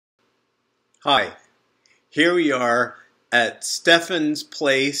Hi, here we are at Stefan's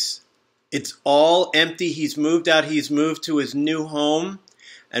place. It's all empty. He's moved out. He's moved to his new home.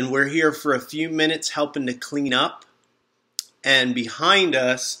 And we're here for a few minutes helping to clean up. And behind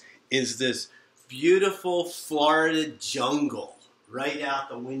us is this beautiful Florida jungle right out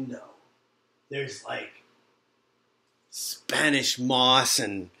the window. There's like Spanish moss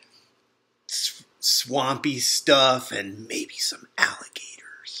and swampy stuff and maybe some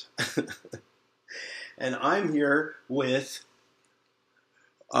alligators. And I'm here with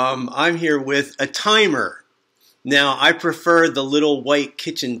a timer. Now, I prefer the little white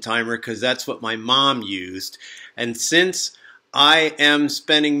kitchen timer because that's what my mom used. And since I am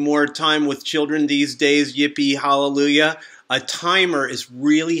spending more time with children these days, yippee hallelujah, a timer is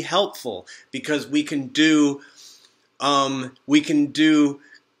really helpful because we can do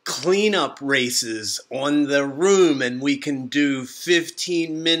cleanup races on the room, and we can do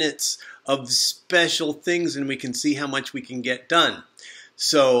 15 minutes of special things, and we can see how much we can get done.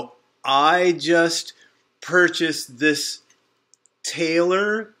 So I just purchased this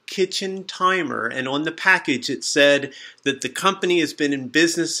Taylor kitchen timer, and on the package it said that the company has been in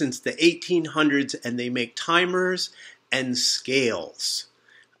business since the 1800s, and they make timers and scales.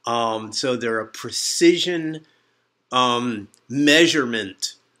 So they're a precision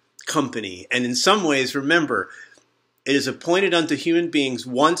measurement company. And in some ways, remember, it is appointed unto human beings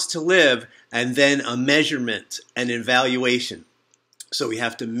once to live, and then a measurement and evaluation. So we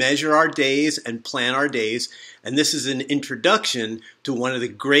have to measure our days and plan our days. And this is an introduction to one of the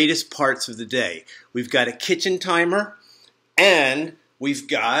greatest parts of the day. We've got a kitchen timer, and we've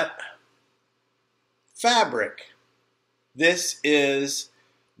got fabric. This is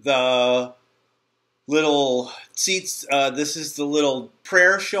the little seats. This is the little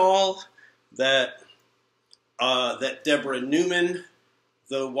prayer shawl that Deborah Newman,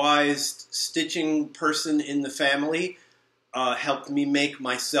 the wise stitching person in the family, helped me make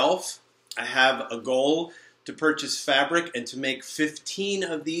myself. I have a goal to purchase fabric and to make 15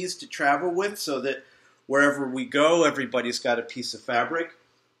 of these to travel with, so that wherever we go, everybody's got a piece of fabric.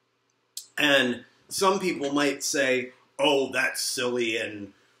 And some people might say, oh, that's silly,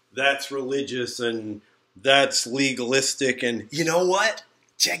 and that's religious, and that's legalistic, and you know what?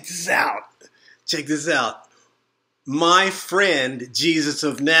 Check this out. Check this out. My friend, Jesus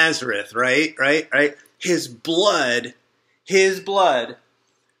of Nazareth, right? His blood,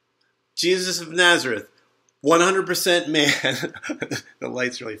 Jesus of Nazareth, 100% man. The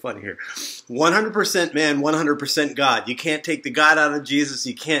light's really funny here. 100% man, 100% God. You can't take the God out of Jesus.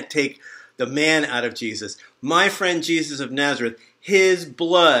 You can't take the man out of Jesus. My friend Jesus of Nazareth, his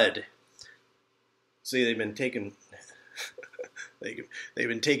blood. See, they've been taking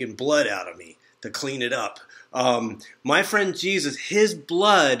blood out of me to clean it up. My friend Jesus, his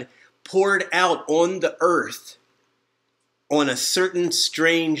blood poured out on the earth on a certain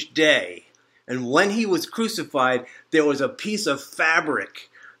strange day. And when he was crucified, there was a piece of fabric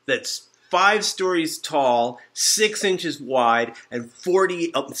that's 5 stories tall, 6 inches wide, and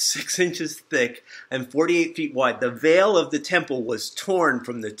 6 inches thick, and 48 feet wide. The veil of the temple was torn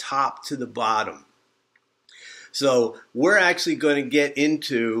from the top to the bottom. So we're actually going to get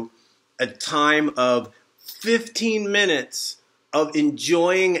into a time of 15 minutes of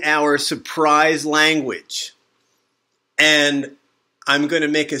enjoying our surprise language. And I'm going to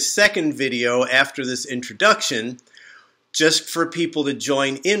make a second video after this introduction just for people to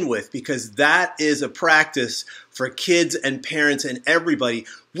join in with, because that is a practice for kids and parents and everybody.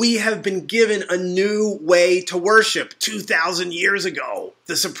 We have been given a new way to worship 2,000 years ago.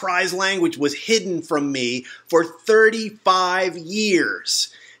 The surprise language was hidden from me for 35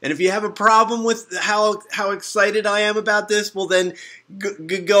 years. And if you have a problem with how excited I am about this, well then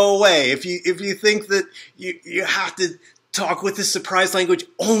go away. If you think that you have to talk with the surprise language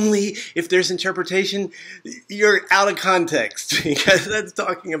only if there's interpretation, you're out of context, because that's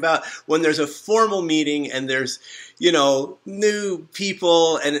talking about when there's a formal meeting and there's, new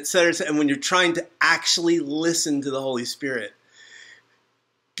people and et cetera, and when you're trying to actually listen to the Holy Spirit.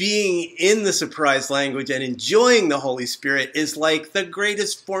 Being in the surprise language and enjoying the Holy Spirit is like the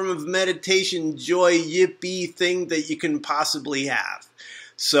greatest form of meditation, joy, yippee thing that you can possibly have.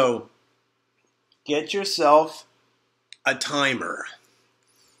 So get yourself a timer.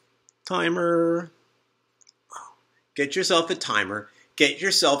 Get yourself a timer. Get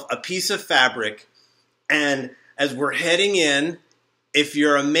yourself a piece of fabric. And as we're heading in, if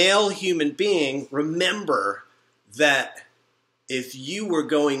you're a male human being, remember that if you were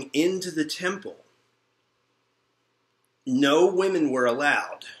going into the temple, no women were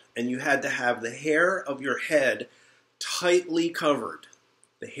allowed, and you had to have the hair of your head tightly covered.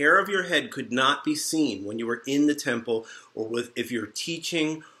 The hair of your head could not be seen when you were in the temple, or if you're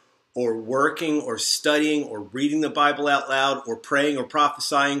teaching or working or studying or reading the Bible out loud or praying or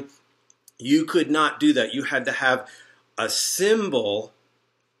prophesying. You could not do that. You had to have a symbol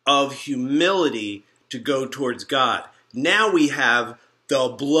of humility to go towards God. Now we have the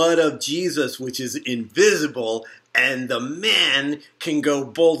blood of Jesus, which is invisible, and the man can go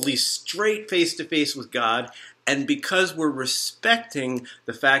boldly straight face to face with God. And because we're respecting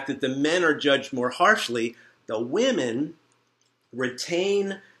the fact that the men are judged more harshly, the women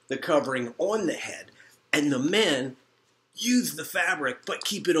retain the covering on the head, and the men use the fabric but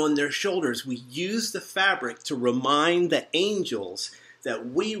keep it on their shoulders. We use the fabric to remind the angels that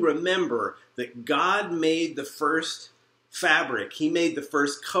we remember that God made the first fabric. He made the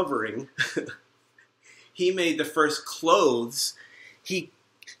first covering. He made the first clothes.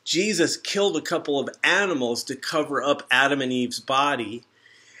 Jesus killed a couple of animals to cover up Adam and Eve's body.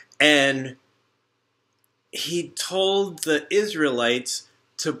 And he told the Israelites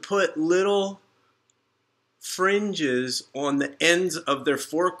to put little fringes on the ends of their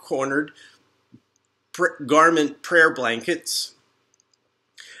four-cornered garment prayer blankets.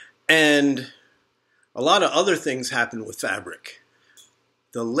 And a lot of other things happened with fabric.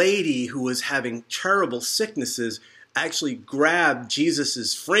 The lady who was having terrible sicknesses actually grabbed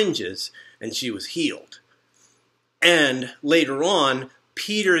Jesus's fringes and she was healed. And later on,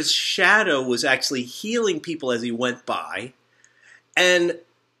 Peter's shadow was actually healing people as he went by. And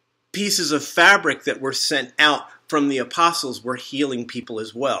pieces of fabric that were sent out from the apostles were healing people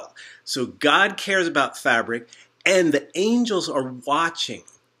as well. So God cares about fabric, and the angels are watching.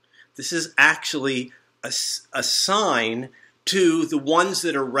 This is actually a sign to the ones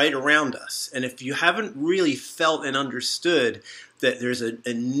that are right around us. And if you haven't really felt and understood that there's an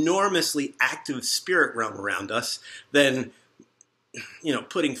enormously active spirit realm around us, then,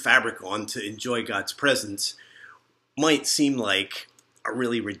 putting fabric on to enjoy God's presence might seem like a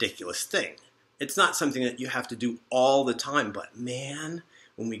really ridiculous thing. It's not something that you have to do all the time, but man,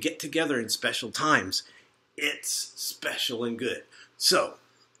 when we get together in special times, it's special and good. So,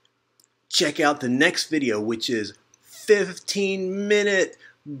 check out the next video, which is 15-minute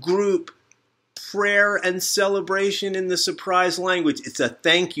group prayer and celebration in the surprise language. It's a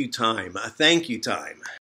thank you time,